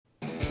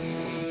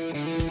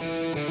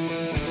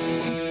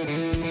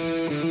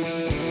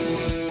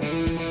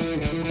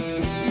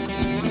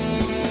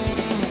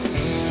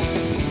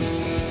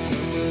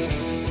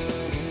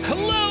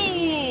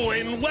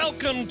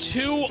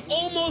to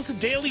Almost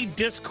Daily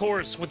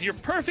Discourse with your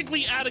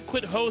perfectly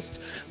adequate host,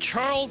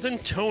 Charles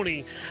and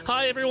Tony.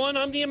 Hi, everyone.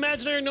 I'm the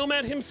imaginary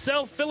nomad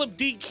himself, Philip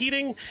D.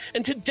 Keating,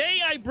 and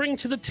today I bring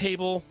to the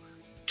table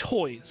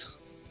toys.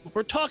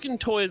 We're talking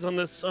toys on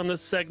this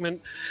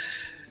segment.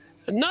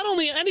 Not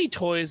only any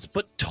toys,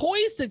 but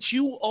toys that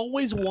you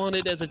always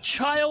wanted as a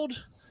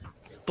child,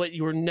 but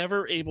you were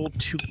never able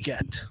to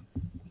get.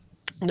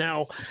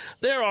 Now,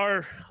 there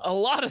are a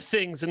lot of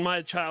things in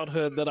my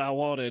childhood that I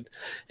wanted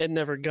and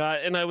never got,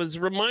 and I was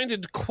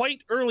reminded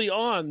quite early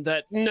on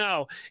that,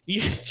 no,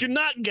 you're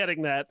not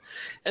getting that.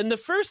 And the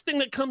first thing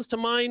that comes to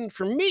mind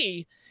for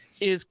me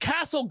is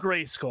Castle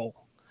Grayskull.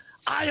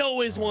 I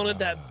always wanted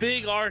that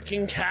big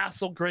arcing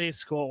Castle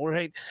Grayskull,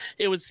 right?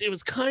 It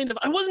was kind of,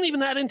 I wasn't even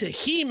that into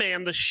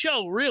He-Man, the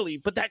show, really,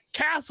 but that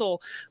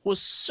castle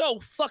was so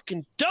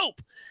fucking dope.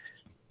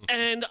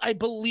 And I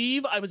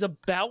believe I was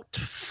about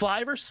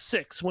 5 or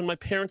 6 when my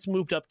parents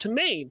moved up to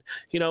Maine.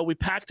 You know, we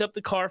packed up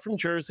the car from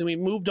Jersey. We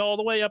moved all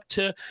the way up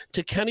to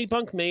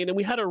Kennebunk, Maine, and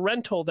we had a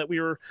rental that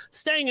we were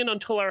staying in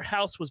until our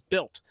house was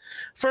built.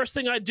 First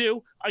thing I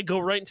do, I go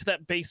right into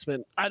that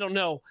basement. I don't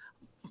know.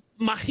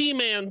 My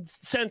He-Man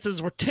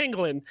senses were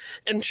tingling,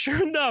 and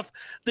sure enough,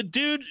 the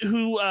dude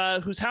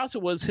whose house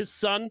it was, his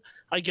son,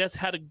 I guess,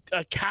 had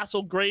a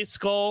Castle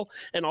Grayskull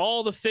and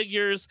all the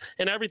figures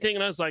and everything,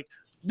 and I was like,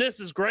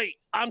 this is great.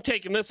 I'm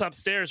taking this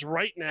upstairs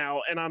right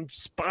now, and I'm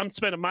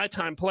spending my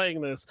time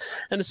playing this.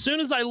 And as soon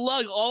as I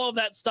lug all of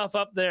that stuff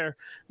up there,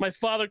 my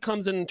father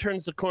comes in and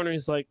turns the corner.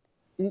 He's like,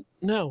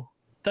 no,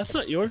 that's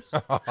not yours.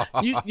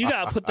 You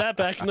got to put that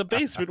back in the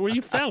basement where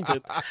you found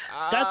it.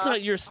 That's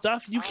not your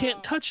stuff. You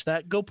can't touch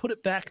that. Go put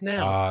it back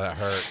now. Oh, that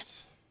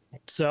hurts.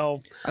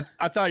 So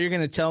I thought you were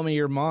going to tell me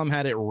your mom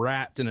had it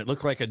wrapped and it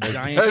looked like a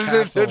giant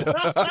castle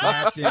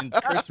wrapped in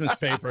Christmas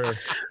paper.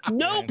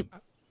 Nope.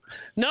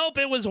 Nope,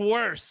 it was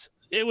worse.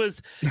 It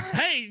was,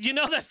 hey, you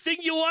know that thing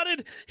you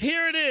wanted?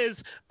 Here it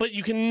is, but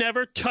you can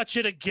never touch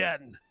it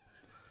again.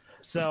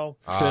 So,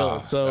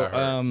 Phil,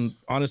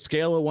 on a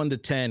scale of 1 to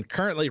 10,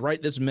 currently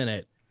right this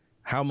minute,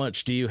 how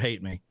much do you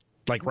hate me?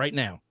 Like right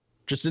now,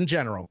 just in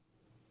general.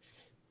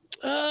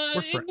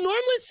 It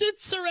normally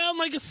sits around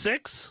like a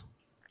 6.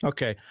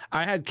 Okay,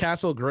 I had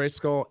Castle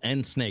Grayskull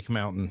and Snake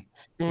Mountain.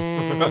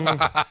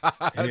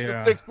 That's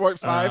a 6.5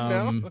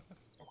 now.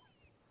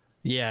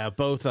 Yeah,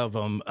 both of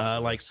them,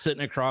 like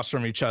sitting across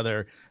from each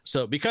other.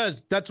 So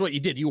because that's what you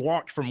did, you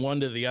walked from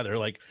one to the other.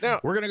 Like, now,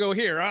 we're gonna go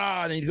here,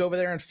 and then you go over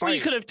there and fight. Well, you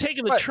could have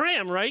taken the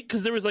tram, right?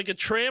 Because there was like a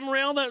tram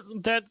rail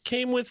that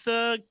came with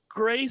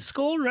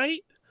Grayskull,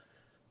 right?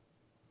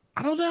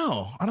 I don't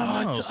know.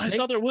 I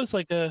thought there was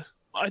like a.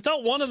 I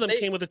thought one of them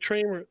came with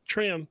a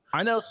tram.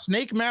 I know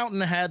Snake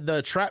Mountain had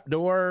the trap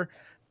door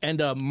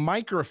and a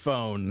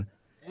microphone.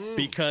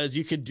 Because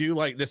you could do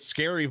like the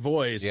scary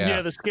voice.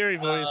 Yeah, the scary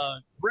voice.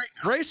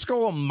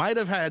 Grayskull might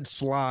have had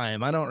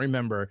slime. I don't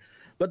remember.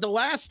 But the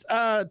last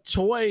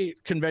toy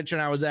convention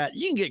I was at,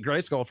 you can get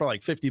Grayskull for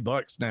like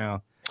 $50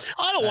 now.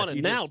 I don't want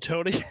it now,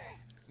 Tony.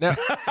 Now,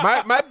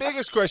 my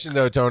biggest question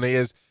though, Tony,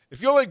 is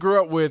if you only grew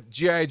up with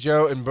G.I.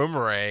 Joe and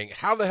Boomerang,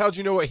 how the hell did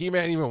you know what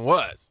He-Man even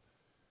was?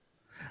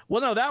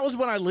 Well, no, that was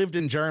when I lived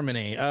in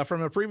Germany.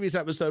 From a previous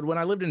episode, when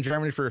I lived in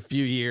Germany for a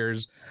few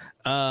years.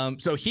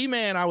 So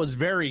He-Man, I was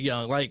very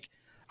young. Like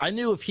I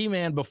knew of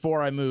He-Man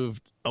before I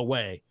moved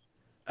away.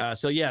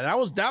 So yeah, that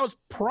was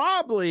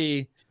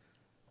probably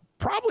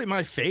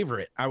my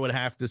favorite, I would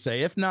have to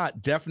say, if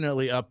not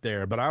definitely up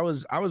there. But I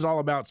was all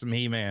about some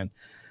He-Man.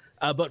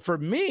 But for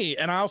me,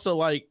 and I also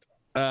liked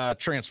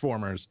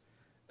Transformers.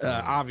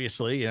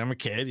 Obviously, I'm a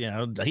kid. You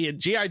know, he had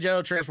G.I.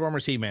 Joe,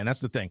 Transformers, He-Man.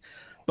 That's the thing.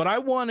 But I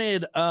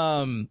wanted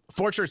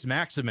Fortress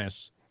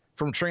Maximus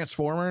from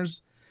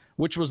Transformers,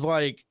 which was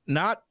like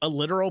not a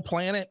literal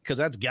planet because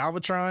that's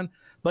Galvatron,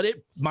 but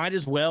it might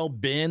as well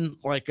been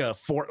like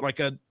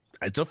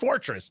it's a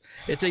fortress.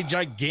 It's a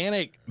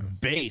gigantic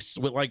base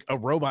with like a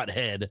robot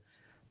head.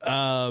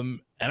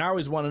 And I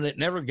always wanted it,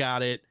 never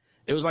got it.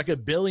 It was like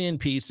 1 billion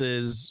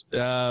pieces.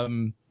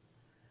 And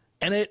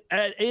it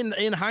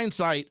in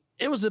hindsight,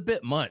 it was a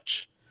bit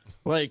much.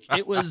 Like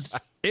it was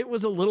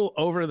a little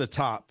over the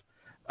top.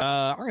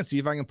 I'm gonna see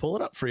if I can pull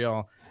it up for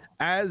y'all.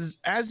 As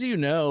you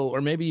know, or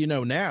maybe you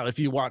know now, if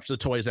you watch the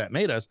Toys That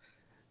Made Us,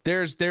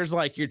 there's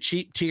like your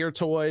cheap tier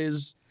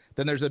toys,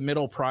 then there's a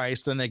middle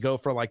price, then they go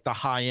for like the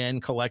high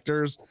end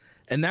collectors,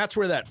 and that's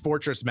where that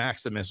Fortress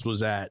Maximus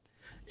was at.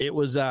 It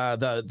was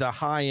the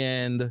high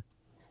end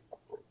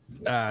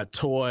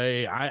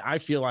toy. I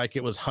feel like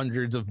it was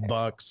hundreds of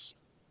bucks.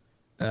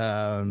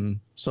 So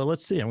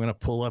let's see. I'm gonna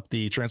pull up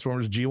the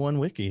Transformers G1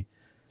 wiki.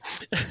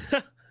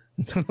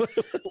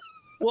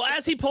 Well,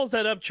 as he pulls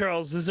that up,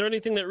 Charles, is there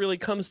anything that really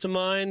comes to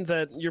mind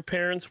that your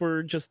parents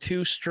were just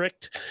too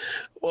strict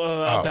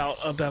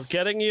about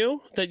getting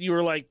you? That you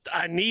were like,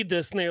 I need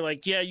this, and they're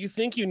like, yeah, you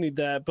think you need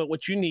that, but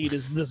what you need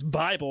is this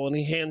Bible, and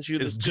he hands you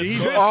this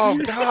Jesus. Oh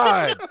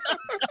God,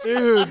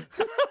 dude,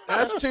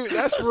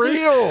 that's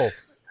real.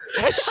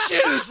 That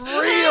shit is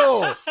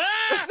real.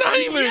 It's not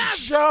even a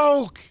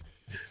joke.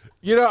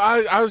 You know,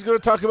 I was going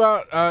to talk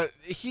about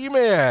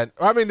He-Man.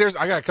 I mean,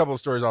 I got a couple of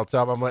stories I'll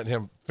tell, but I'm letting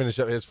him finish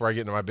up his before I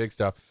get into my big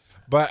stuff.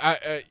 But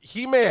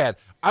He-Man,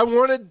 I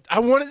wanted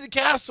the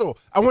castle.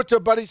 I went to a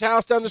buddy's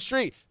house down the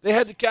street. They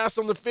had the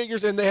castle and the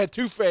figures, and they had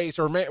Two-Face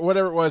or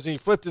whatever it was, and he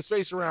flipped his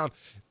face around.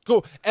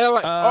 Cool. And I'm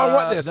like, I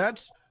want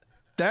this.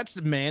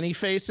 That's Manny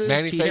Faces.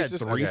 Manny he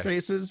Faces? had 3 Okay.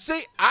 faces.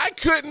 See, I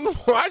couldn't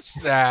watch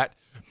that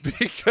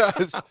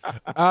because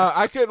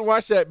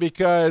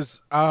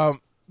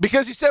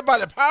because he said by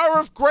the power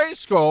of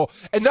Grayskull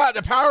and not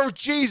the power of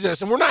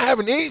Jesus, and we're not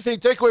having anything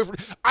take away from.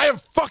 I am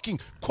fucking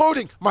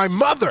quoting my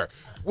mother.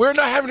 We're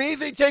not having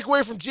anything take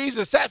away from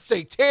Jesus. That's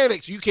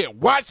satanic. So you can't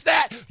watch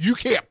that. You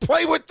can't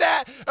play with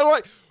that. And I'm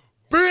like,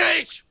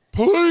 bitch,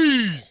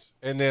 please.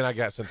 And then I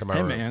got sent to my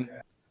room. Man.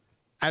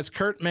 As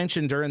Kurt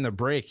mentioned during the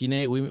break, we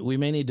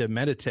may need to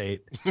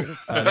meditate.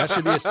 That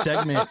should be a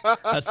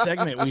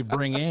segment we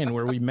bring in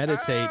where we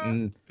meditate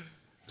and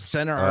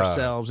center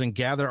ourselves and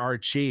gather our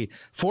chi.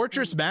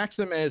 Fortress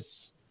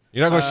Maximus.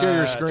 You're not going to share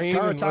your screen?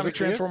 Atomic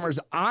Transformers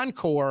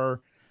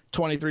Encore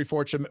 23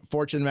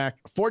 Fortress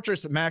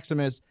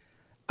Maximus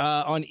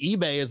on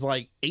eBay is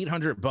like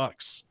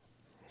 $800.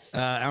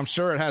 I'm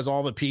sure it has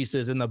all the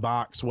pieces in the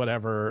box,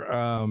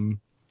 whatever.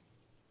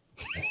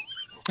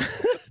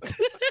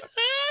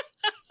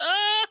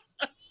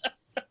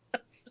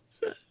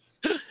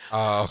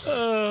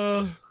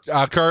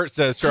 Kurt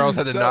says Charles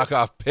had to knock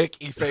off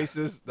Picky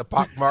Faces, the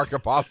pockmark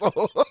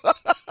apostle.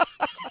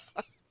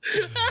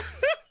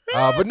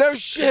 But no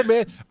shit,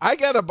 man. I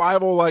got a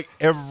Bible like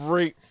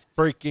every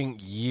freaking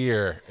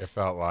year, it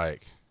felt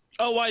like.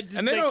 Oh, why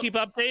did they keep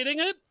updating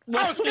it?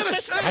 I was gonna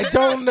say, I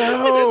don't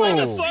know. Is it like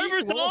a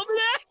farmer's almanac?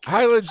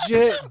 I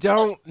legit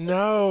don't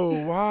know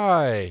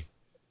why.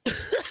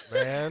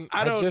 Man,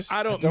 I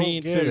don't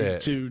mean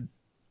get to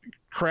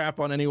crap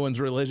on anyone's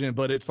religion,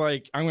 but it's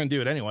like I'm gonna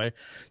do it anyway.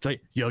 It's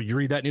like, yo, you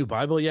read that new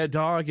Bible yet,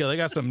 dog? Yo, they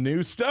got some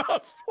new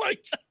stuff.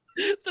 Like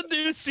the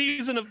new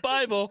season of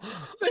Bible.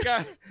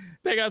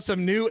 They got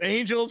some new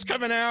angels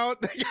coming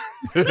out.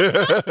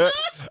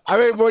 I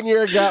mean, one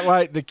year I got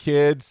like the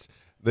kids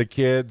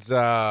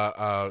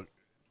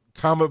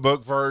comic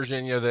book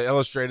version, the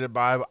illustrated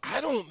Bible. I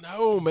don't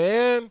know,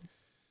 man.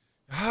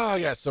 Oh,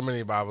 I got so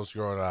many Bibles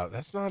growing up.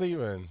 That's not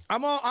even.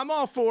 I'm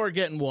all for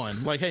getting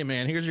one. Like, hey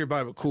man, here's your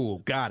Bible. Cool,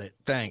 got it.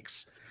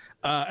 Thanks.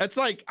 It's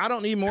like I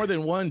don't need more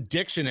than one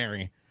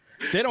dictionary.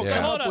 They don't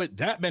come up with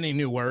that many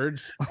new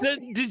words.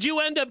 Did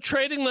you end up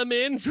trading them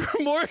in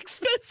for more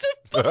expensive?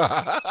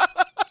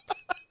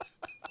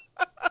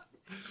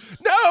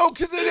 No,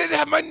 because they didn't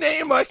have my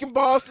name like in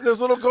Boston.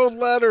 Those little gold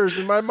letters,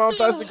 and my mom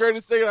thought it was the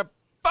greatest thing, and I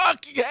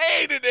fucking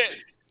hated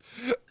it.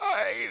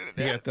 I hated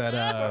it. You got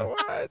that?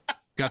 What?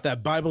 Got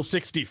that Bible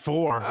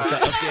 64 with the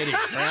updated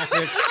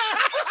graphics.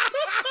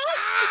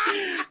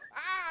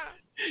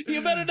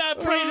 You better not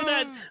pray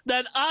to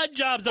that Odd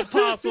Jobs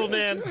apostle,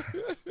 man.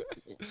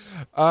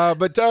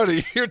 But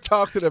Tony, you're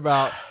talking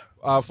about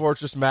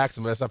Fortress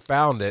Maximus. I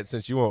found it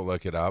since you won't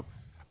look it up.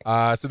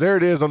 So there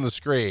it is on the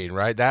screen,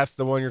 right? That's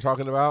the one you're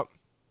talking about?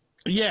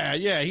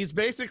 Yeah. He's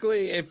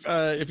basically,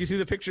 if you see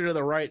the picture to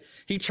the right,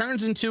 he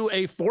turns into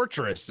a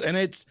fortress, and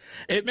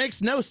it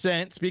makes no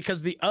sense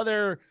because the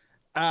other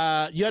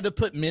you had to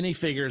put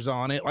minifigures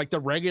on it. Like the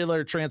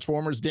regular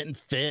Transformers didn't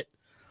fit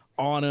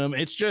on him.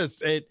 It's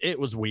just it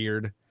was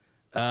weird.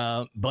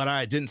 But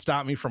it didn't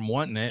stop me from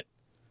wanting it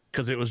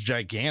because it was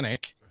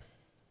gigantic.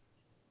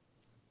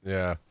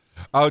 Yeah.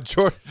 Oh,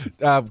 George,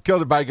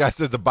 Killed by Guy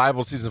says the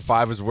Bible season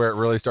 5 is where it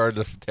really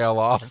started to tail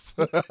off.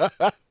 And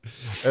of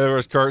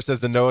course, Kurt says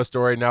the Noah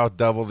story now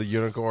double the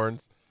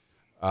unicorns.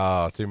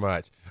 Oh, too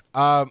much.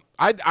 I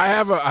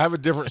have a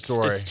different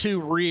story. It's too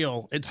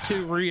real. It's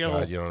too real.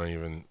 God, you don't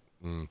even.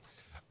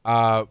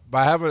 But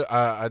I have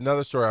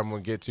another story I'm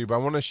going to get to, but I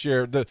want to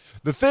share the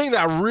thing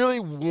that I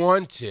really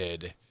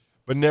wanted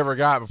but never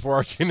got before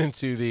I get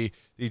into the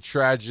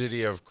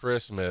tragedy of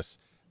Christmas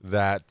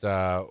that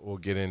we'll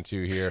get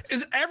into here.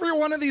 Is every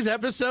one of these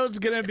episodes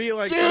going to be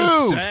like Dude,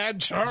 some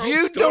sad Charles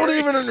you story? don't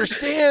even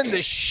understand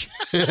the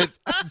shit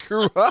I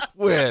grew up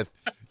with.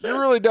 You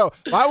really don't.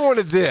 I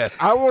wanted this.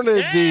 I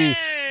wanted the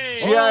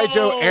G.I.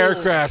 Joe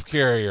aircraft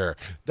carrier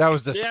that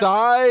was the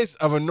size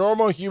of a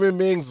normal human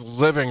being's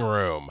living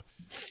room.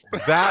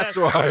 That's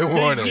what I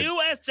wanted. The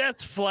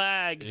USS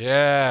Flag.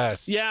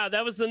 Yes. Yeah,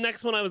 that was the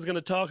next one I was going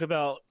to talk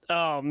about.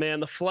 Oh man,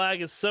 the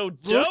flag is so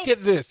dope. Look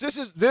at this.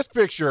 This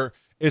picture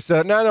is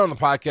not on the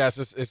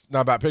podcast. It's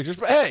not about pictures,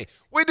 but hey,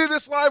 we do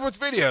this live with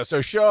video.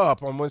 So show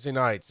up on Wednesday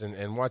nights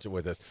and watch it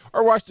with us,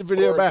 or watch the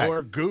video back,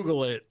 or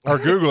Google it, Yeah,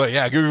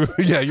 Google.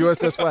 Yeah,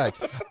 USS Flag.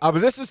 But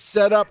this is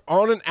set up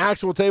on an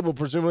actual table,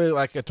 presumably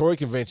like a toy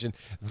convention.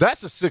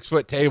 That's a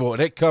 6-foot table,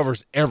 and it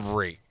covers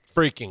every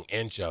freaking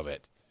inch of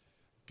it.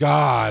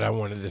 God, I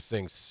wanted this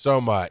thing so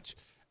much.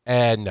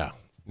 And no,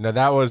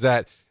 that was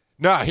that.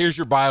 No, here's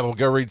your Bible.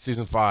 Go read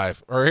season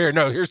 5. Or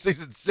here's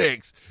season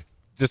 6.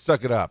 Just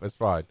suck it up. It's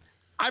fine.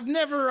 I've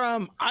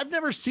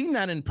never seen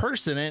that in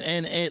person.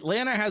 And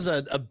Atlanta has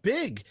a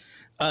big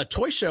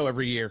toy show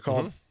every year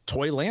called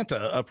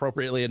Toylanta,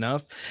 appropriately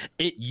enough.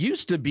 It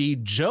used to be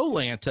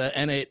Joe-Lanta,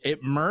 and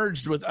it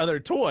merged with other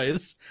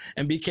toys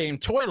and became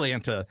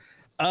Toylanta.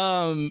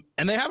 And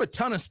they have a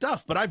ton of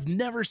stuff, but I've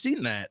never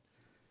seen that.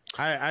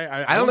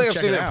 I don't think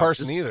I've seen it in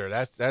person either.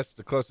 That's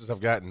the closest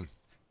I've gotten.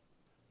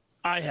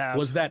 I have.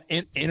 Was that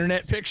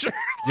internet picture?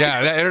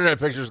 Yeah, that internet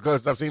picture is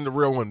close. I've seen the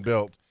real one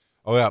built.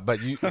 Oh yeah, but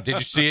did you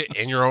see it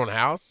in your own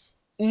house?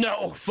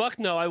 No, fuck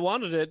no. I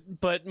wanted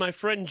it, but my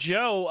friend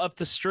Joe up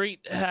the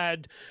street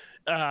had.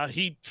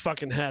 He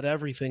fucking had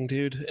everything,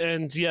 dude.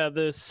 And yeah,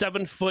 the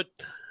 7-foot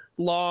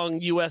long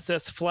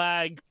USS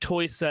Flag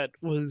toy set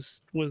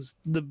was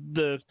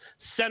the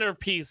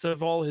centerpiece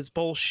of all his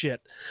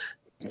bullshit.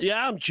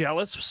 Yeah, I'm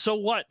jealous. So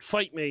what?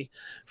 Fight me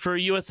for a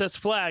USS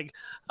Flag.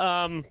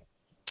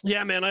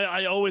 Yeah, man,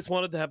 I always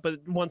wanted that,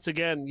 but once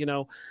again, you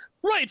know,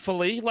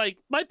 rightfully, like,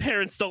 my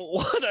parents don't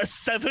want a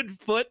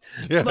 7-foot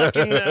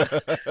fucking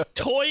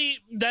toy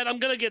that I'm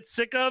gonna get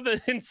sick of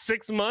in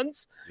 6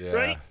 months,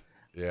 right?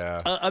 Yeah.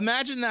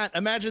 Imagine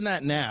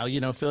that now.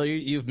 You know, Phil,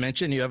 you've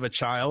mentioned you have a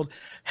child.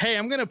 Hey,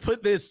 I'm gonna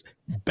put this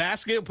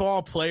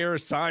basketball player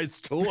size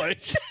toy.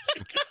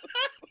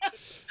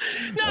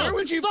 No, where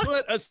would you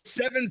put a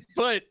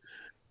 7-foot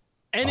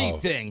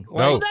anything? Oh, no.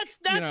 Well, that's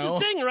the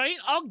thing, right?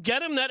 I'll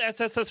get him that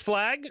SSS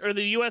Flag or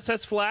the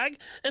USS Flag,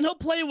 and he'll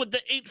play with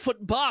the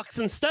 8-foot box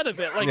instead of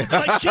it. Like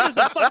my kid is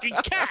a fucking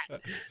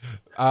cat.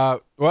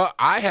 Well,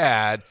 I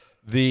had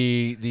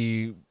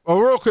real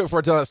quick before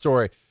I tell that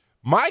story,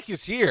 Mike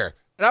is here,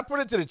 and I put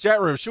it to the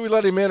chat room. Should we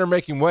let him in or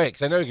make him wait?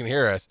 Because I know he can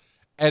hear us.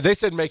 And they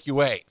said make you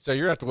wait. So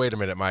you're going to have to wait a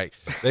minute, Mike.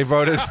 They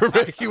voted for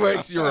make you wait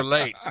because you were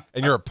late,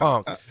 and you're a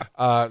punk.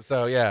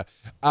 So, yeah.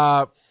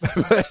 I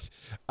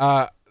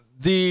had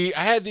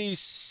the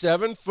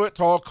 7-foot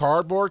tall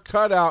cardboard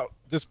cutout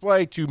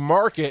display to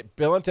market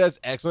Bill and Ted's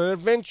Excellent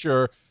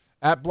Adventure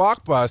at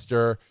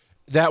Blockbuster.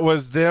 That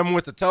was them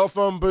with the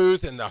telephone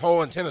booth and the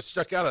whole antenna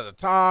stuck out at the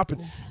top.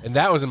 And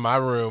that was in my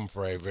room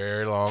for a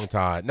very long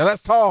time. Now,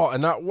 that's tall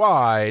and not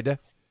wide.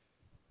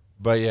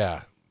 But,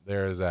 yeah,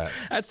 there is that.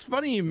 That's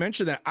funny you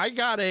mentioned that. I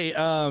got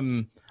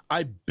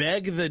I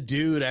begged the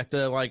dude at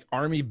the, like,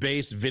 Army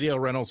base video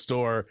rental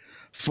store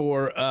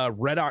for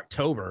Red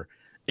October.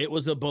 It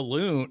was a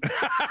balloon.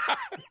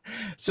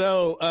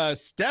 So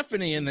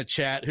Stephanie in the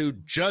chat, who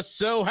just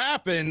so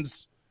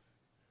happens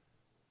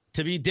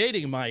to be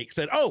dating Mike,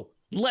 said, oh,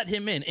 let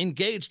him in.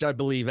 Engaged, I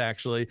believe,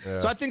 actually. Yeah.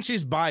 So I think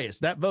she's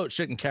biased. That vote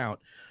shouldn't count.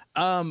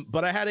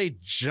 But I had a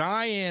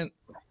giant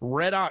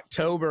Red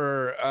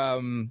October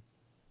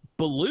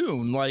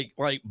balloon, like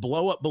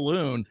blow up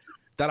balloon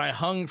that I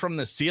hung from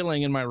the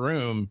ceiling in my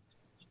room.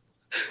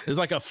 It was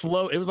like a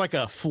float. It was like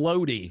a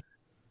floaty.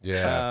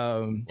 Yeah.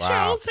 Wow.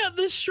 Charles had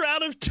this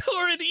Shroud of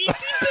Turin easy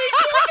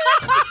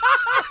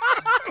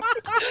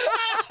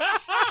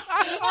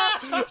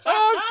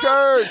Oh,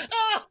 Kurt.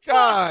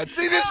 God.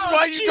 See, this is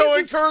why you don't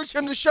encourage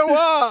him to show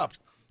up.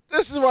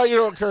 This is why you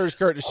don't encourage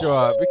Kurt to show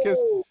up,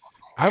 because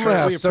I'm going to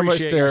have so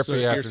much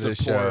therapy after this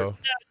show.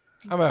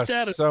 I'm going to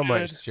have so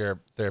much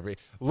therapy.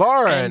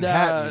 Lauren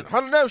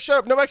Hatton. No, shut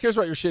up. Nobody cares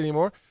about your shit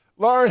anymore.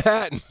 Lauren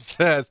Hatton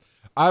says,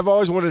 I've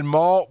always wanted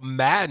Mall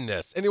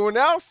Madness. Anyone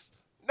else?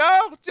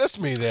 No, just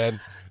me then.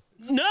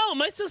 No,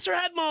 my sister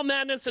had Mall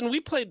Madness, and we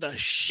played the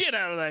shit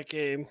out of that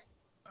game.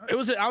 I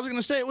was going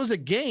to say it was a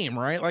game,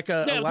 right? Like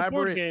a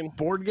elaborate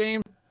board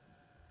game.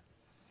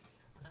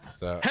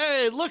 So.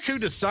 Hey, look who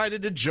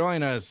decided to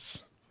join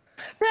us.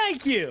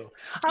 Thank you.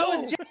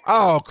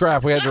 Oh,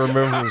 crap. We had to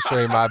remove him from the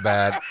stream. My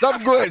bad.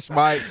 Something glitched,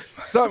 Mike.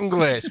 Something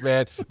glitched,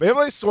 man. But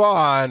Emily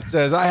Swan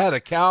says, I had a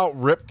Cal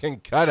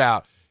Ripken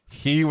cutout.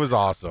 He was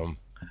awesome.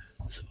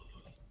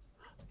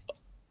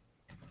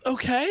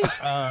 Okay.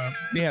 Yeah,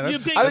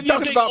 that's you a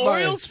big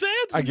Orioles fan?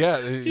 I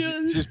guess.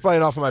 She's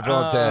playing off of my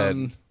Bill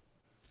and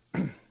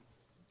Ted.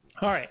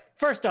 All right.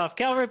 First off,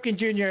 Cal Ripken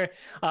Jr.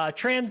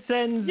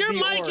 Transcends your the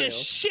mic Orioles. is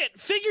shit.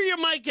 Figure your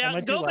mic out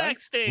and go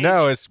backstage.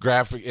 No, it's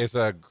graphic. It's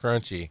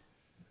crunchy.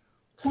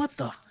 What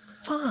the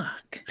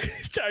fuck?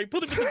 Sorry,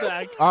 put him in the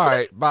bag. All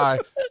right, bye.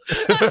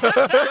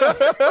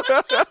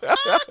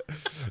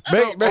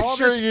 make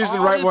sure you're using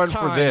the right one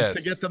for this.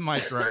 To get the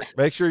mic right.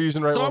 Make sure you're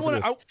using the right one for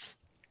this.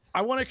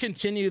 I want to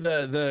continue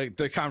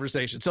the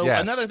conversation. So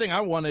another thing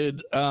I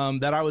wanted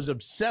that I was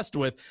obsessed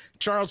with,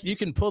 Charles, you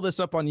can pull this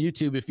up on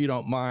YouTube if you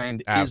don't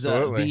mind.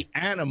 Absolutely. Is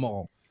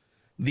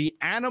the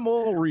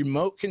animal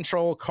remote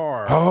control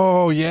car.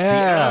 Oh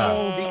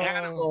yeah, the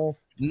animal.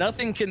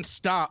 Nothing can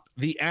stop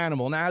the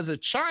animal. Now, as a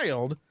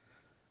child,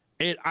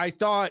 I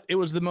thought it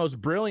was the most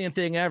brilliant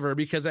thing ever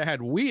because it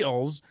had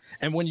wheels,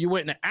 and when you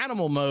went into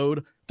animal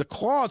mode, the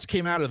claws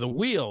came out of the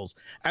wheels.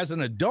 As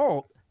an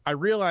adult, I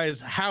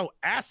realize how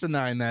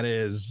asinine that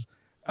is.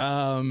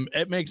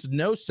 It makes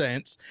no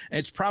sense. And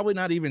it's probably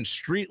not even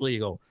street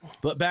legal.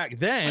 But back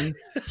then,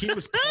 he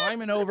was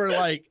climbing over,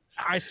 like,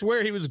 I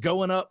swear he was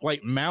going up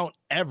like Mount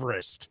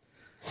Everest.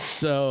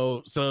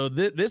 So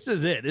this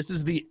is it. This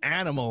is the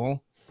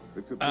animal.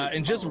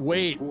 And just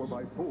wait.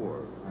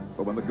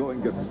 But when the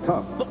going gets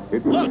tough,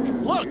 it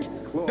Look,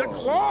 the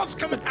claws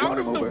coming out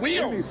of the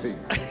wheels.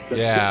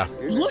 Yeah.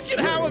 Look at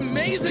how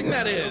amazing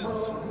that is.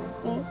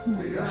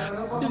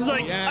 He's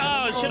like,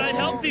 Yeah. oh, should I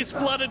help these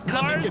flooded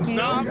cars?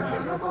 No.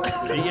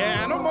 The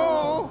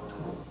animal.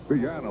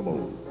 The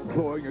animal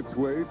clawing its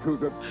way to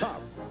the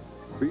top.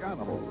 The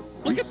animal.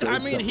 Look at that. I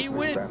mean, he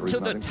went to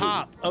the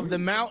top of the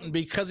mountain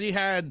because he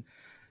had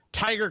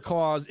tiger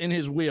claws in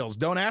his wheels.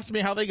 Don't ask me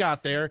how they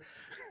got there.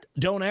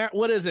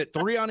 What is it?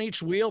 3 on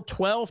each wheel,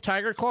 12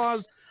 tiger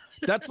claws.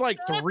 That's like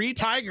 3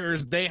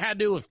 tigers they had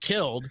to have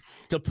killed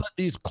to put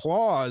these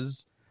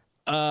claws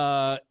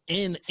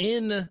in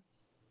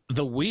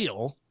the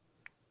wheel.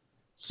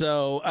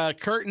 So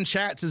Curtin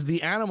Chat says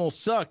the animal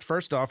sucked.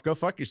 First off, go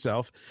fuck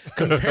yourself.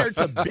 Compared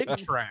to Big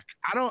Track,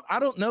 I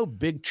don't know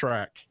Big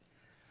Track.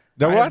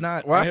 Now, I what have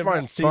not- what I I have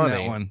find not seen that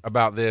funny one.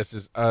 about this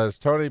is, as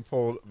Tony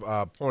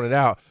pointed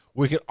out,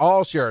 we can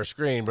all share a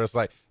screen, but it's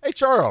like, hey,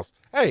 Charles,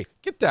 hey,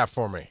 get that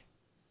for me.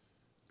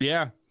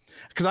 Yeah,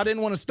 because I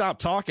didn't want to stop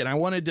talking. I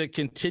wanted to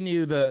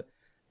continue the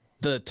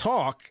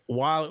talk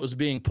while it was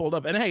being pulled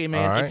up. And hey,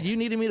 man, All right. if you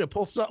needed me to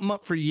pull something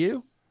up for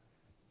you,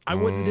 I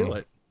wouldn't do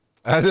it.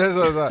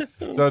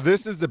 So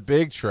this is the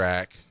Big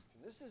Track.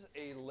 This is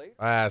a late.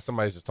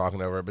 Somebody's just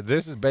talking over it, but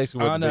this is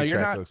basically what the no, Big you're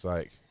Track not- looks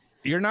like.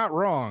 You're not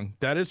wrong.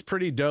 That is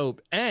pretty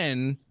dope.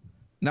 And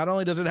not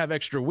only does it have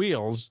extra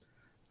wheels,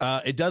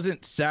 it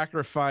doesn't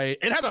sacrifice.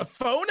 It has a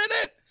phone in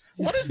it.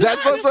 What is that?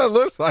 That's what it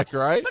looks like,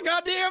 right? It's a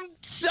goddamn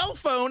cell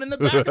phone in the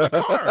back of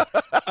the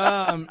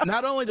car.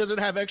 Not only does it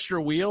have extra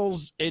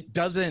wheels, it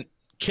doesn't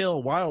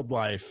kill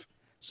wildlife.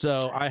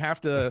 So I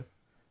have to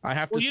Well,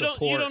 support.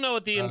 you don't know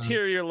what the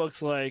interior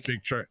looks like.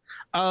 Big Track.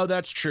 Oh,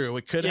 that's true.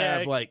 It could Yeah.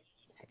 have like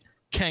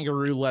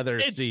kangaroo leather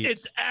It's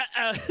seats.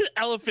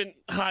 elephant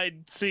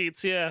hide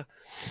seats. Yeah.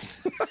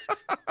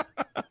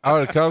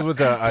 Oh, it comes with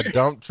a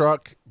dump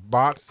truck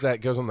box that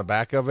goes on the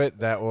back of it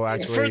that will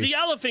actually. For the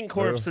elephant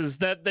corpses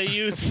that they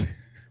use.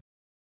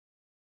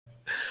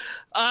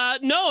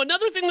 No,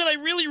 another thing that I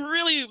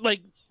really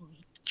like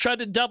tried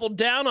to double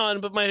down on,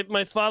 but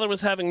my father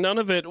was having none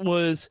of it,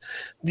 was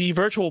the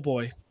Virtual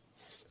Boy.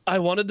 I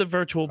wanted the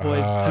Virtual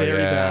Boy very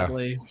yeah.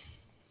 badly.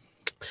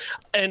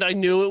 And I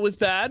knew it was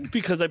bad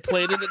because I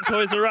played it at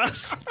Toys R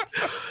Us.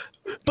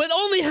 But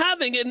only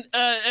having an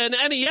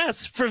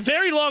NES for a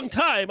very long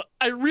time,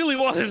 I really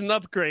wanted an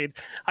upgrade.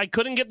 I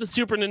couldn't get the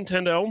Super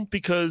Nintendo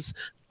because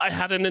I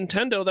had a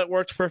Nintendo that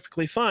worked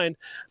perfectly fine,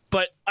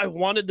 but I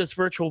wanted this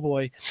Virtual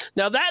Boy.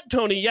 Now that,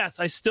 Tony, yes,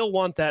 I still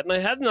want that, and I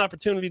had an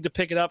opportunity to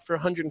pick it up for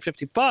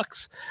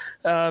 $150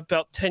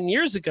 about 10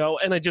 years ago,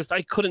 and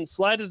I couldn't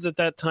slide it at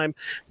that time.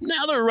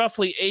 Now they're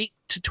roughly $800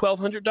 to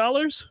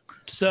 $1,200.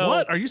 So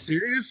What? Are you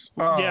serious?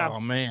 Oh, Yeah.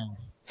 man.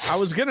 I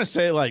was gonna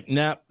say like,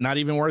 nah, not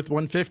even worth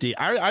 150.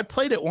 I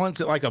played it once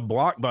at like a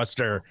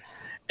Blockbuster,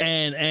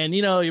 and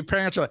you know your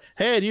parents are like,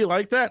 hey, do you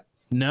like that?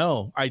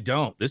 No, I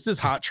don't. This is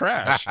hot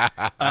trash.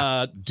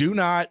 Do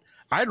not.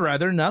 I'd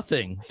rather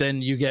nothing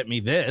than you get me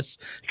this,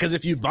 because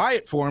if you buy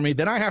it for me,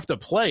 then I have to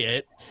play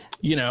it,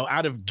 you know,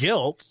 out of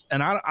guilt,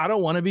 and I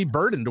don't want to be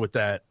burdened with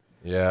that.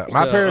 Yeah,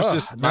 my So,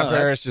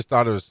 parents just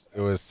thought it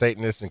was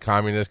Satanist and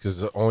communist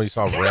because only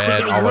saw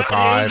red all the It was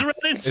time. red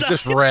It's inside.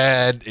 just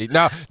red.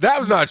 No, that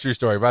was not a true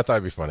story, but I thought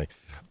it'd be funny.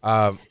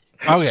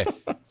 Okay,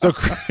 so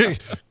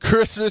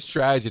Christmas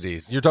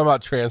tragedies. You're talking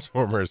about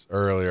Transformers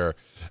earlier,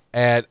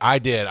 and I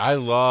did. I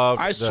love.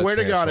 I swear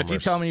to God, if you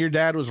tell me your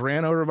dad was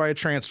ran over by a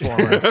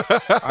transformer,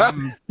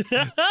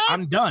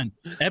 I'm done.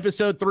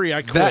 Episode 3,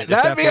 I quit.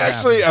 that'd be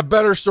actually a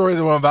better story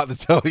than what I'm about to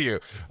tell you,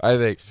 I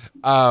think.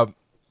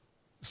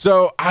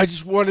 So I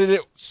just wanted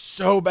it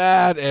so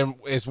bad, and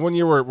it's one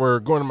year we're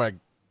going to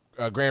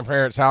my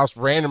grandparents' house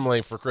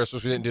randomly for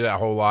Christmas. We didn't do that a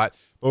whole lot,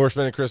 but we're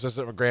spending Christmas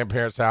at my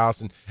grandparents' house,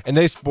 and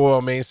they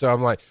spoil me. So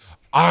I'm like,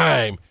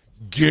 I'm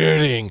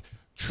getting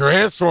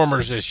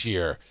Transformers this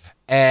year,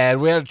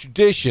 and we had a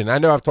tradition. I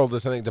know I've told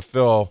this, I think, to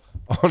Phil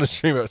on the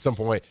stream at some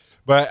point,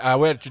 but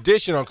we had a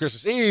tradition on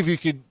Christmas Eve. You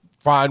could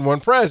find one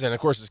present. Of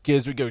course, as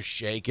kids, we go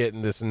shake it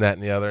and this and that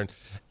and the other,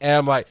 and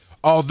I'm like,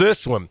 oh,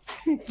 this one.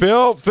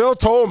 Phil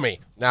told me.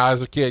 Now,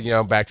 as a kid, you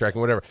know, backtracking,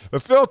 whatever.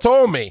 But Phil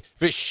told me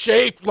if it's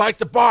shaped like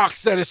the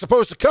box that it's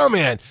supposed to come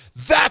in,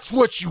 that's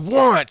what you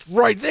want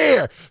right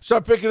there. So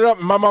I picked it up,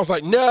 and my mom's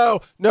like, no,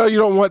 you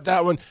don't want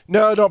that one.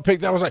 No, don't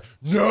pick that one. I was like,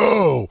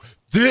 no,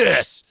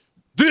 this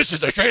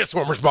is a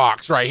Transformers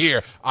box right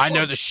here. I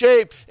know the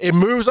shape. It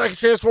moves like a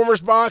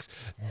Transformers box.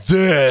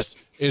 This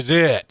is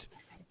it.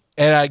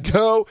 And I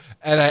go,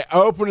 and I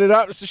open it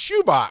up. It's a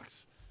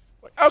shoebox.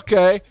 Like,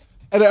 okay.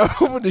 And I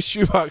opened the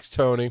shoebox,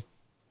 Tony.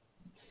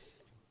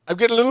 I'm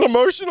getting a little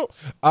emotional.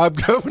 I'm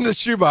opening the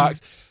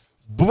shoebox.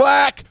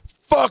 Black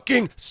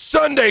fucking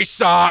Sunday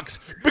socks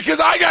because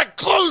I got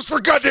clothes for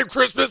goddamn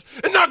Christmas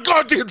and not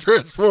goddamn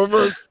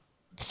Transformers.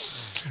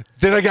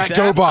 Then I got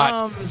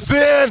GoBots.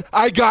 Then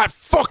I got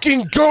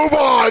fucking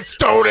GoBots,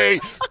 Tony.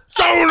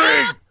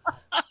 Tony!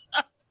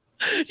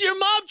 Your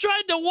mom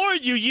tried to warn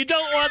you you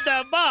don't want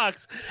that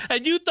box,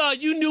 and you thought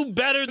you knew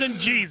better than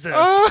Jesus.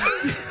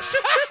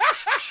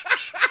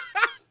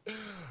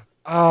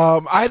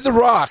 I had the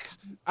rocks.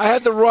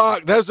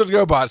 Those are the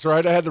GoBots,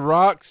 right? I had the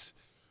rocks.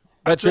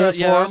 That transformed.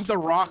 Yeah, that's the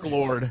Rock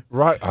Lord.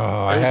 Right.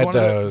 Oh, I had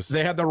those.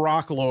 They had the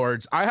Rock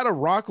Lords. I had a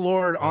Rock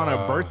Lord on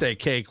a birthday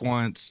cake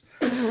once.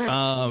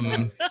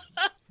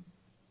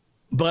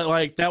 But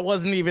like that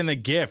wasn't even a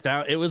gift.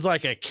 It was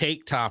like a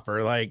cake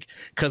topper, like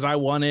because I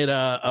wanted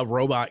a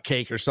robot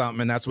cake or something,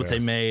 and that's what they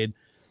made.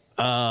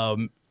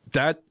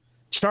 That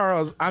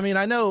Charles, I mean,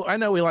 I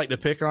know we like to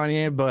pick on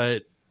you,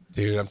 but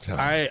dude, I'm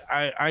telling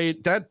you.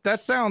 That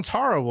sounds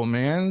horrible,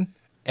 man.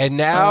 And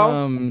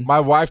now my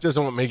wife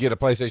doesn't want me to get a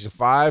PlayStation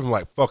 5. I'm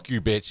like, fuck you,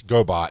 bitch.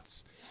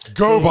 GoBots.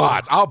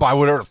 GoBots. I'll buy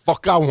whatever the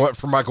fuck I want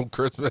for Michael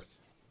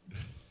Christmas.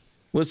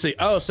 Let's see.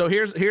 Oh, so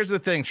here's the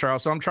thing,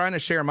 Charles. So I'm trying to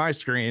share my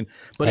screen,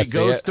 but it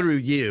goes through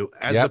you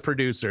as the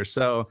producer.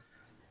 So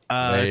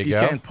if you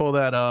can pull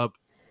that up,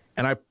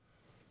 and I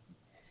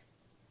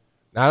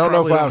don't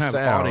know if I have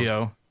sound.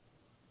 Audio.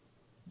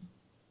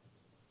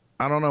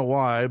 I don't know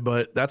why,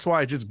 but that's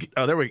why I just.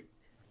 Oh, there we.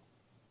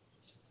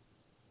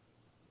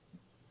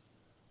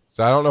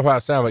 So I don't know if I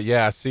have sound, but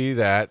yeah, I see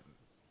that.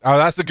 Oh,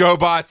 that's the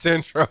GoBots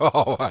intro.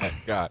 Oh my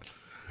god.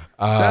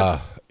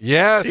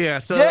 Yes. Yeah,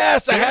 so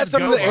yes, I had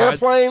some of the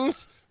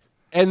airplanes,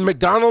 and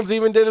McDonald's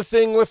even did a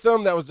thing with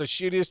them. That was the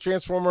shittiest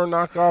Transformer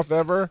knockoff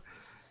ever.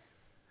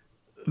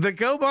 The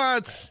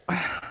GoBots.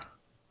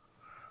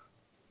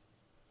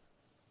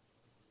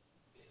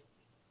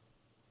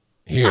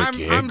 Here, I'm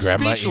kid, grab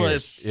my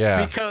speechless. ears.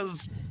 Yeah,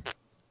 because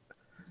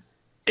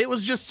it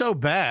was just so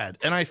bad,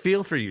 and I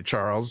feel for you,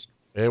 Charles.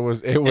 It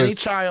was any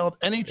child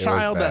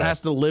that has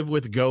to live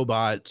with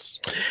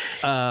GoBots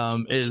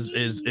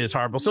is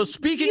horrible. So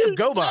speaking of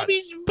GoBots, I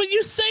mean, but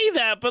you say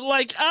that, but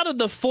like out of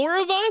the four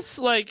of us,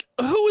 like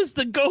who is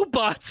the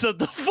GoBots of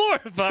the four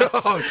of us?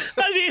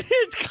 I mean,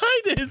 it's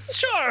kind of is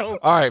Charles.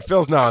 All right,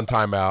 Phil's now on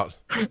timeout.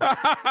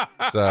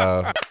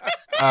 So,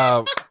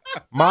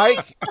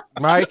 Mike,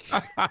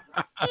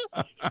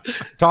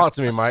 talk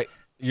to me, Mike.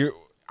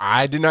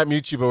 I did not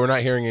mute you, but we're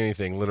not hearing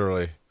anything.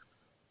 Literally.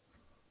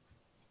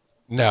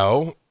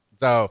 No,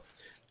 so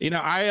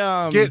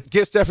I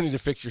get Stephanie to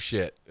fix your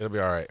shit. It'll be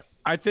all right.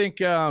 I think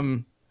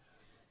it'd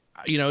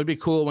be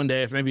cool one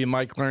day if maybe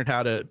Mike learned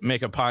how to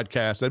make a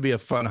podcast. That'd be a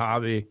fun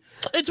hobby.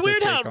 It's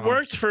weird how it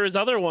worked for his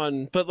other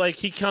one, but like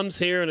he comes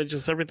here and it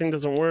just everything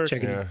doesn't work.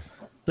 Yeah.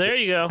 There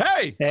you go.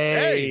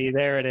 Hey,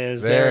 there it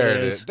is. There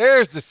it is.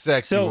 There's the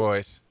sexy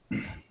voice.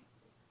 Let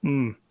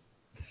me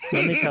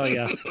tell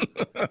you,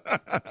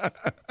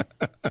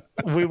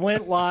 we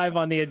went live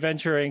on the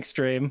Adventure Inc.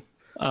 stream.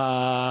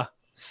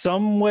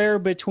 Somewhere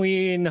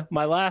between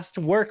my last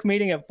work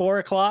meeting at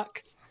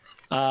 4:00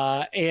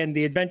 and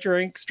the Adventure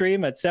Inc.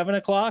 stream at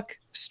 7:00,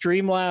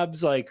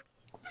 Streamlabs like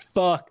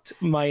fucked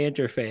my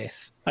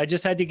interface. I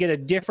just had to get a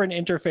different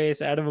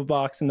interface out of a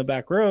box in the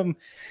back room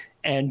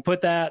and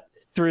put that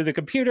through the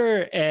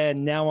computer,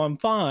 and now I'm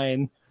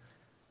fine.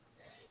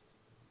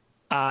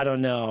 I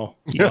don't know,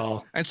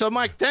 y'all. And so,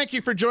 Mike, thank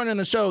you for joining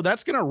the show.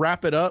 That's going to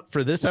wrap it up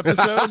for this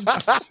episode.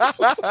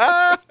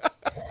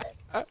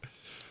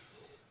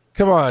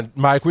 Come on,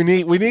 Mike. We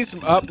need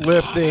some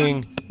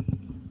uplifting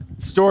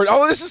story.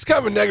 Oh, this is kind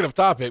of a negative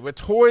topic, but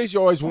toys you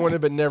always wanted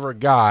but never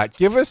got.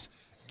 Give us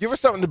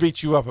something to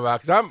beat you up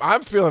about, because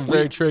I'm feeling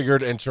very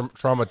triggered and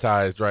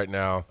traumatized right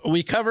now.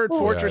 We covered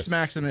Fortress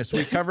Maximus.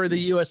 We covered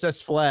the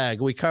USS Flag.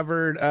 We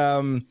covered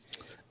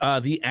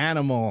the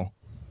Animal.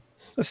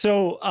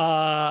 So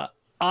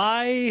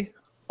I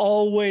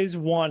always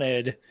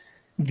wanted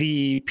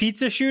the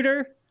pizza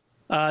shooter.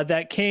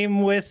 That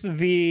came with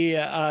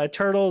the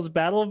Turtles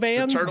battle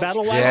van,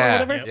 battle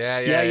wagon, whatever.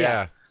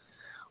 Yeah.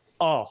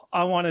 Oh,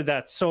 I wanted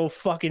that so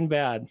fucking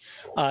bad.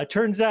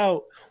 Turns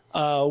out,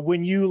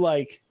 when you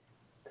like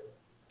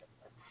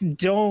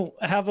don't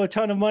have a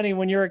ton of money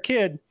when you're a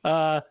kid,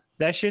 that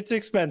shit's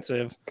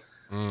expensive.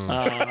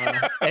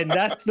 And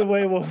that's the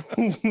way we'll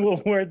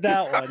word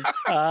that one.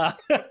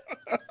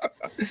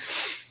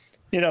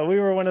 We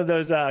were one of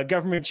those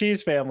government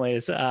cheese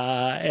families,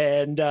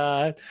 and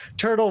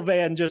Turtle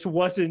Van just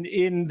wasn't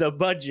in the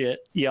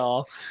budget,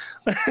 y'all.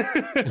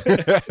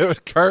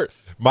 Kurt,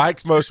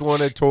 Mike's most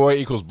wanted toy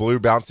equals blue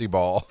bouncy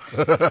ball.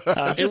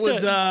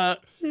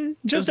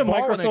 Just a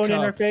microphone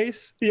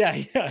interface.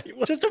 Yeah,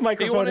 just a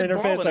microphone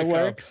interface that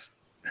works.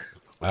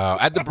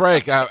 At the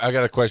break, I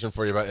got a question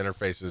for you about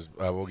interfaces.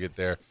 We'll get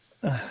there.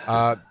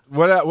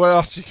 What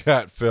else you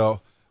got,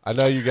 Phil? I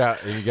know you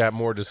got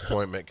more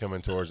disappointment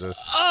coming towards us.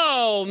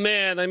 Oh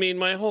man, I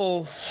mean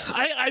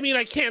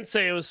I can't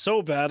say it was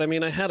so bad. I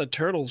mean, I had a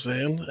Turtles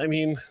van. I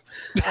mean,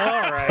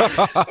 all right,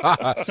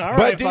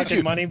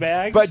 fucking money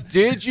bags. But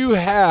did you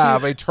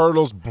have a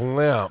Turtles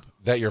blimp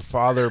that your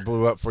father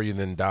blew up for you and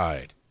then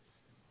died?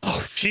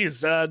 Oh,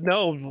 jeez,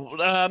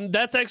 no.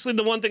 That's actually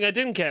the one thing I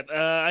didn't get.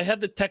 I had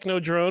the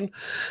Technodrone,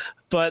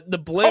 but the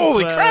blimp.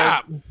 Holy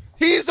crap!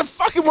 He's the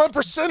fucking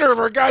 1%er of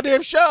our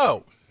goddamn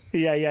show.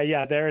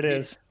 Yeah. There it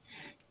is.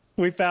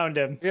 We found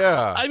him.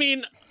 Yeah. I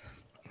mean,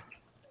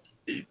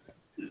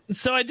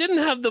 so I didn't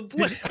have the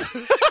blimp.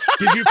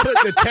 Did you put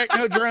the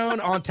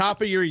Technodrone on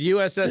top of your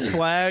USS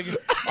Flag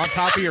on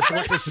top of your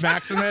Fortress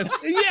Maximus?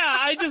 Yeah,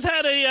 I just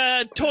had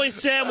a toy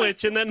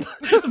sandwich, and then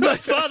my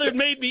father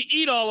made me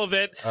eat all of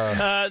it.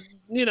 I'm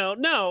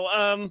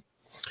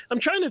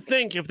trying to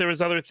think if there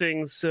was other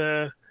things.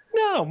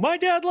 No, my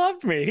dad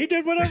loved me. He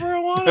did whatever I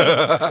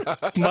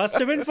wanted. Must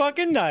have been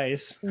fucking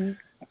nice.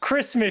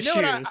 Christmas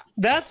shoes.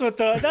 That's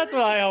what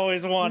I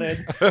always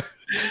wanted.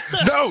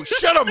 No,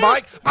 shut up,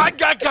 Mike. I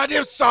got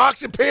goddamn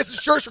socks and pants and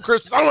shirts for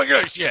Christmas. I don't want to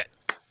get that shit.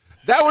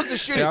 That was the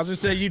shit. I was gonna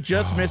say you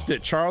just missed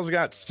it. Charles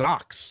got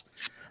socks.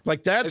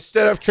 Like that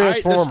instead of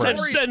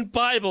Transformers and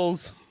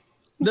Bibles.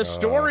 The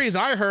stories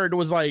I heard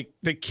was like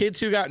the kids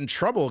who got in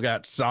trouble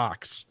got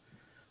socks.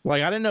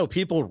 Like, I didn't know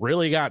people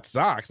really got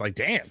socks. Like,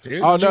 damn,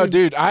 dude. Oh, no,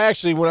 dude. I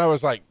actually, when I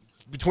was like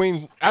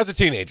as a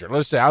teenager,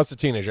 let's say I was a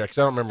teenager, because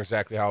I don't remember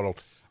exactly how old,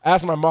 I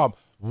asked my mom,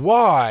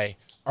 why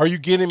are you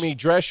getting me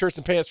dress shirts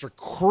and pants for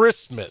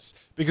Christmas?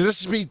 Because this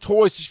should be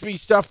toys, this should be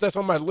stuff that's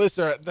on my list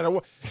that I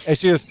want. And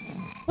she goes,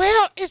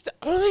 well, it's the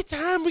only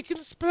time we can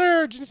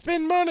splurge and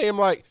spend money. I'm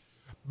like,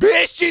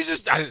 bitch,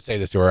 Jesus. I didn't say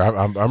this to her.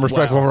 I'm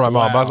respectful for my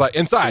mom. But I was like,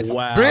 inside,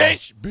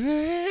 bitch.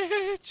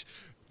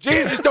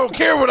 Jesus don't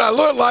care what I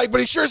look like, but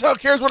he sure as hell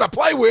cares what I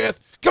play with.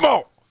 Come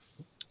on.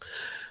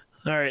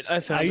 All right,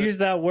 I used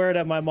that word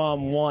at my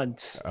mom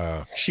once.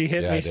 She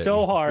hit me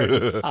so hard.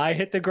 I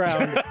hit the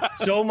ground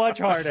so much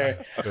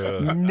harder.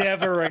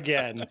 Never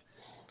again.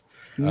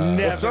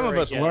 Never. Some of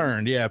us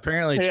learned. Yeah,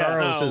 apparently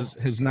Charles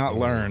has not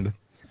learned.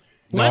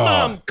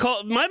 My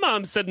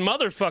mom said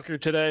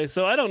motherfucker today,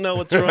 so I don't know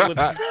what's wrong with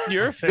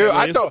your family. Dude,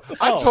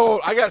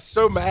 I got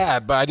so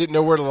mad, but I didn't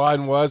know where the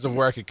line was of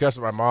where I could cuss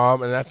at my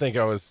mom, and I think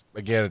I was,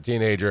 again, a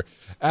teenager.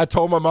 I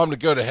told my mom to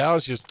go to hell,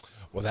 and she was,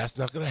 well, that's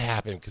not going to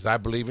happen because I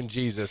believe in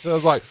Jesus. And I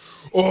was like,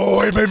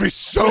 oh, it made me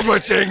so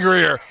much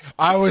angrier.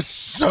 I was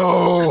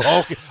so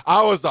hulky.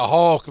 I was the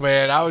Hulk,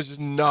 man. I was just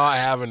not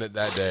having it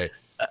that day.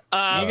 You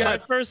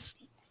got first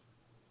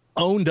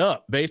owned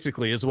up,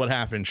 basically, is what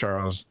happened,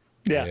 Charles.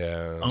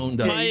 Yeah.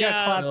 Owned up. You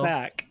got caught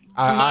back.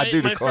 I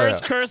do my declare.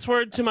 first curse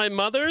word to my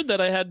mother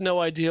that I had no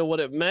idea what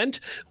it meant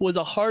was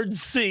a hard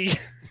C.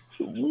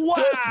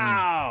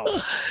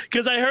 Wow.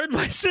 Because I heard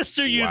my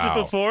sister use it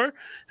before,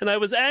 and I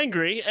was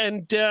angry,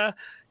 and said,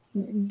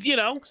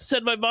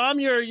 "My mom,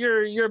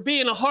 you're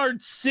being a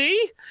hard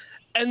C,"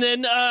 and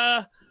then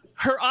her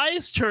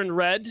eyes turned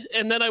red,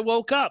 and then I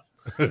woke up.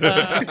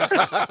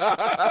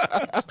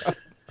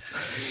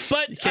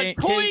 But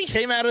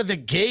came out of the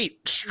gate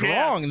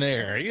strong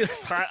there.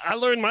 I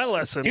learned my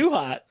lesson. Too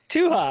hot.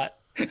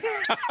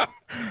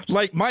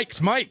 Like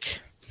Mike's Mike.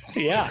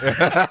 Yeah.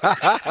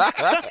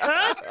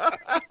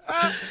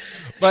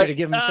 But should have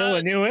given Phil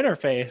a new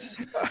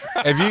interface.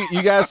 Have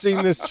you guys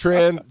seen this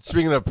trend?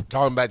 Speaking of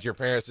talking about your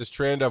parents, this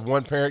trend of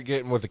one parent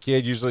getting with a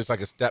kid, usually it's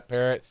like a step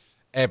parent,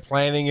 and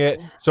planning it.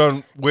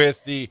 So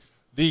with the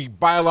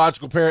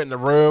biological parent in the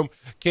room,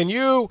 can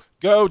you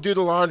go do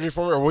the laundry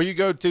for me, or will you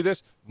go do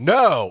this?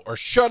 No, or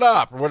shut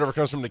up, or whatever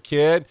comes from the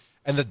kid,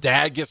 and the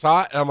dad gets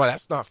hot, and I'm like,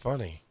 that's not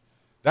funny.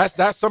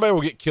 That's somebody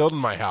will get killed in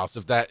my house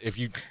if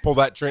you pull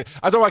that trend.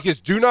 I told my kids,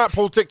 do not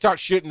pull TikTok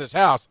shit in this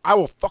house. I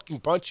will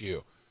fucking punch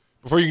you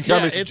before you can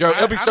tell me it's a joke.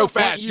 It'll be so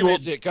fast you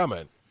won't see it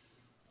coming.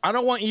 I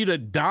don't want you to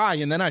die,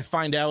 and then I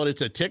find out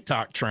it's a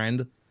TikTok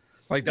trend.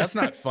 Like, that's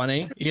not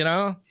funny, you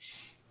know?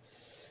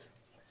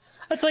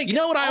 That's like, you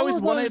know what I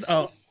always wanted?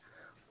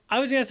 I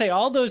was gonna say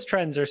all those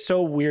trends are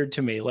so weird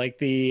to me. Like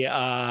the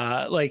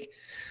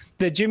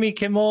Jimmy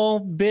Kimmel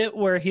bit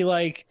where he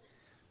like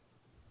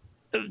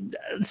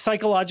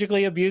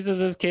psychologically abuses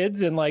his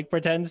kids and like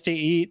pretends to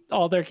eat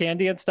all their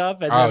candy and stuff.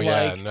 And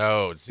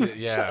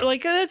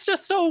like it's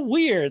just so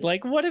weird.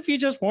 Like, what if you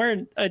just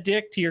weren't a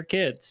dick to your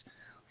kids?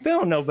 They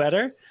don't know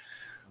better.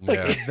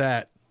 Like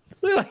that.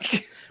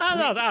 Like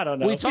I don't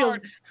know. We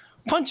talked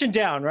punching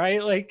down,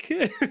 right? Like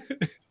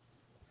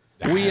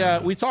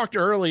we talked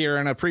earlier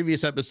in a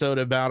previous episode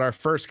about our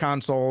first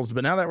consoles,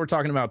 but now that we're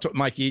talking about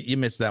Mike, you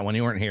missed that one.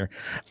 You weren't here.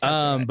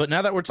 Right. But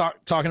now that we're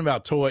talking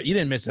about toy, you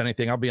didn't miss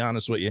anything. I'll be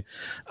honest with you.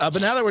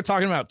 But now that we're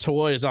talking about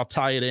toys, I'll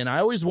tie it in. I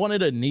always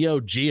wanted a Neo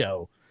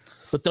Geo,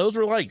 but those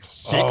were like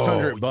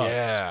 $600.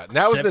 Yeah,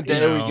 that was the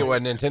day we get a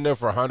Nintendo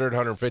for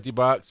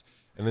 $150,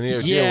 and the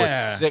Neo Geo was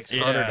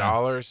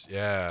 $600.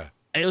 Yeah.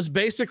 It was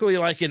basically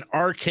like an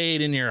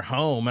arcade in your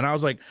home, and I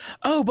was like,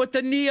 "Oh, but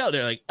the Neo."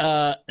 They're like,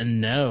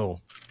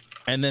 no."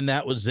 And then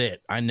that was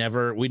it.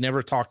 We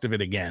never talked of it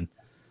again.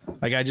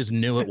 Like, I just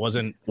knew it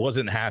wasn't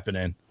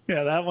happening.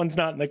 Yeah, that one's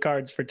not in the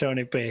cards for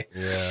Tony P.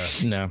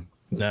 Yeah.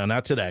 No,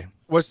 not today.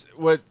 What's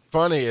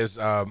funny is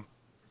I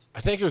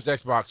think it was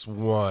Xbox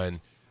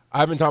One.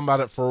 I've been talking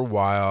about it for a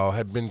while.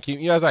 Have been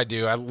keeping, as I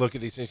do. I look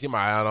at these things, keep my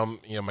eye on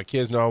them. My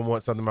kids know I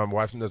want something. My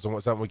wife doesn't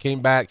want something. We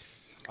came back.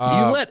 You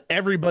let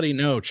everybody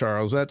know,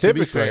 Charles. That's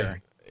typically, to be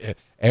fair.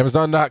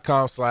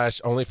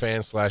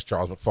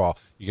 Amazon.com/OnlyFans/Charles McFall.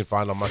 You can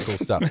find all my cool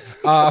stuff.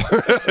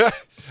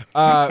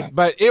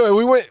 But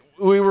anyway,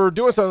 we were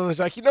doing something that's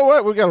like, you know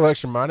what? We got a little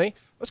extra money.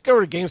 Let's go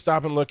over to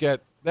GameStop and look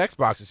at the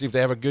Xbox and see if they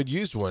have a good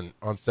used one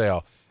on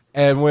sale.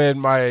 And when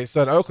my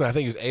son Oakland, I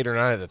think he was 8 or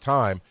 9 at the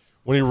time,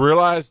 when he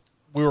realized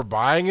we were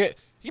buying it,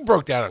 he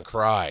broke down and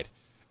cried.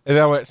 And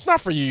then I went, it's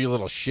not for you, you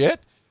little shit.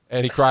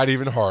 And he cried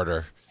even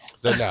harder.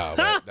 So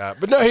no,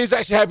 but no, he's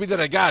actually happy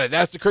that I got it.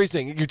 That's the crazy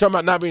thing. You're talking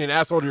about not being an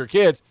asshole to your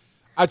kids.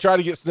 I try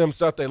to get them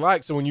stuff they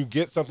like. So when you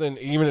get something,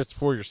 even if it's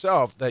for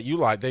yourself that you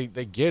like, they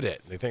get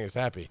it. They think it's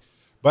happy.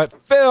 But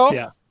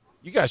Phil,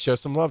 you got to show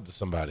some love to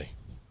somebody.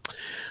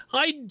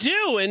 I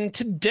do, and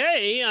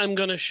today I'm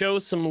going to show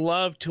some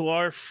love to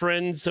our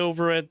friends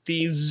over at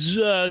the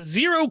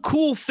Zero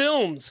Cool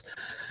Films,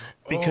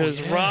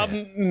 because Rob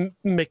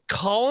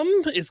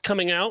McCallum is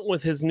coming out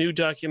with his new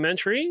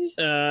documentary,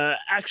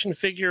 Action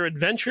Figure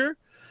Adventure.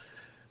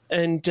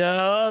 And,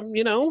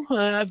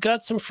 I've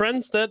got some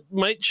friends that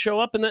might show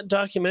up in that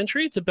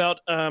documentary. It's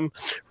about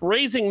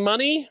raising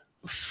money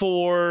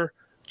for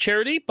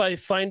charity by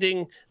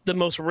finding the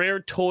most rare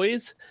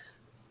toys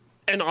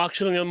and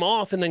auctioning them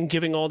off and then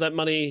giving all that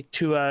money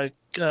to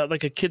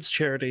like a kids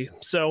charity.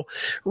 So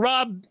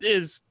Rob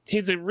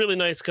he's a really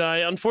nice guy.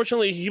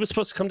 Unfortunately, he was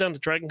supposed to come down to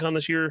Dragon Con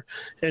this year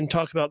and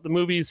talk about the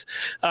movies.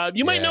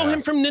 You might know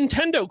him from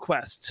Nintendo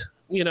Quest,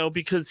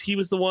 because he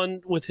was the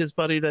one with his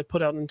buddy that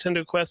put out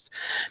Nintendo Quest.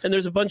 And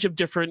there's a bunch of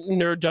different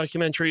nerd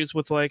documentaries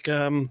with like,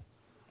 I'm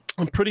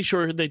pretty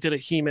sure they did a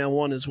He-Man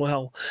one as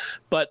well,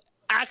 but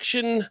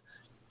Action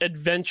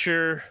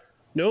Figure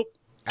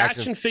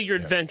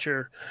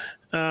Adventure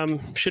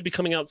should be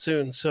coming out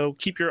soon. So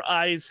keep your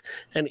eyes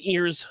and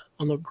ears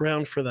on the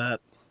ground for that.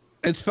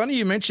 It's funny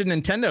you mentioned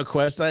Nintendo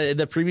Quest.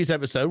 The previous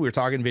episode, we were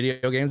talking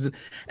video games,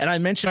 and I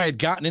mentioned I had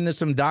gotten into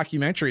some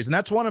documentaries, and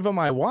that's one of them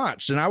I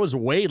watched, and I was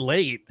way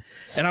late.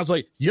 And I was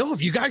like, yo,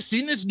 have you guys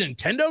seen this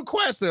Nintendo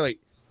Quest? They're like,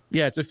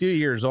 yeah, it's a few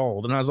years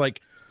old. And I was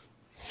like,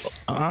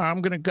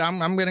 I'm gonna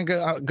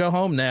go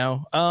home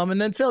now.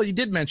 And then Phil, you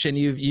did mention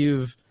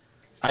you've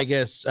I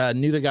guess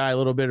knew the guy a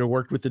little bit or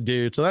worked with the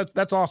dude, so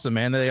that's awesome,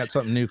 man. They got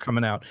something new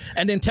coming out,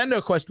 and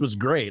Nintendo Quest was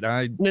great.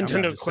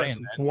 Nintendo Quest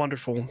is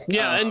wonderful,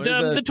 yeah. And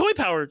the Toy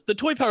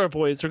Power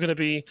boys are going to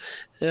be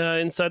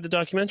inside the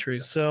documentary,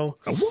 so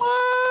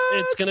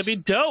it's going to be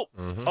dope.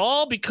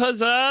 All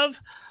because of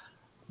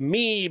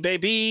me,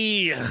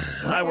 baby.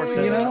 I worked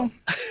there.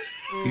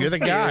 You're the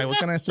guy. What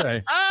can I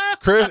say?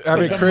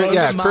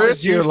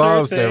 Chris here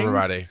loves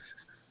everybody.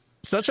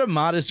 Such a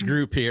modest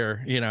group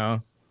here,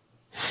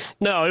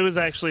 No, it was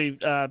actually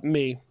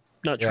me,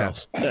 not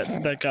Charles,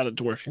 that got it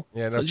to working.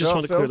 Yeah, so I just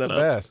want to clear that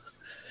up.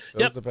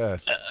 Phil's the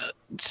best.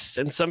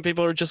 And some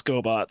people are just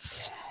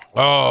GoBots.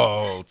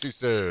 Oh, too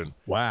soon.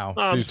 Wow.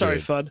 Oh, I'm sorry,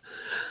 Fudd.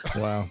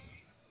 Wow.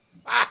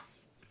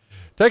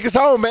 Take us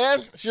home,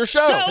 man. It's your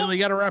show. So, Billy,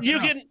 gotta wrap it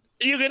up.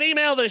 You can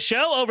email the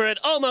show over at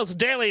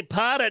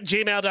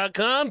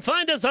almostdailypod@gmail.com.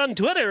 Find us on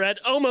Twitter at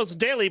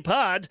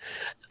almostdailypod.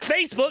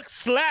 Facebook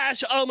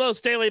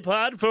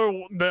 /almostdailypod for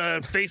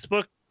the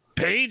Facebook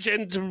page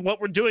and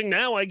what we're doing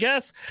now, I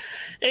guess.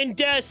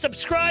 And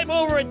subscribe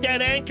over at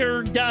that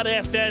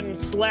anchor.fm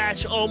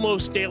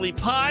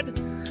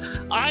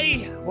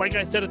 /almostdailypod. Like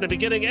I said at the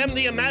beginning, am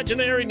the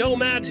imaginary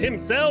nomad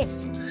himself.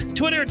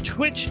 Twitter,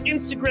 Twitch,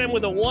 Instagram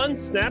with a 1,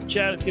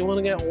 Snapchat if you want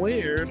to get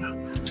weird.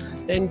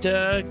 And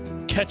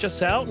catch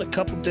us out in a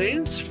couple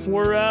days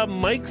for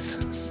Mike's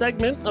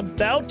segment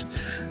about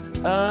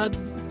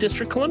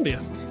District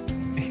Columbia.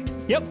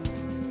 Yep.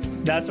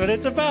 That's what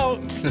it's about.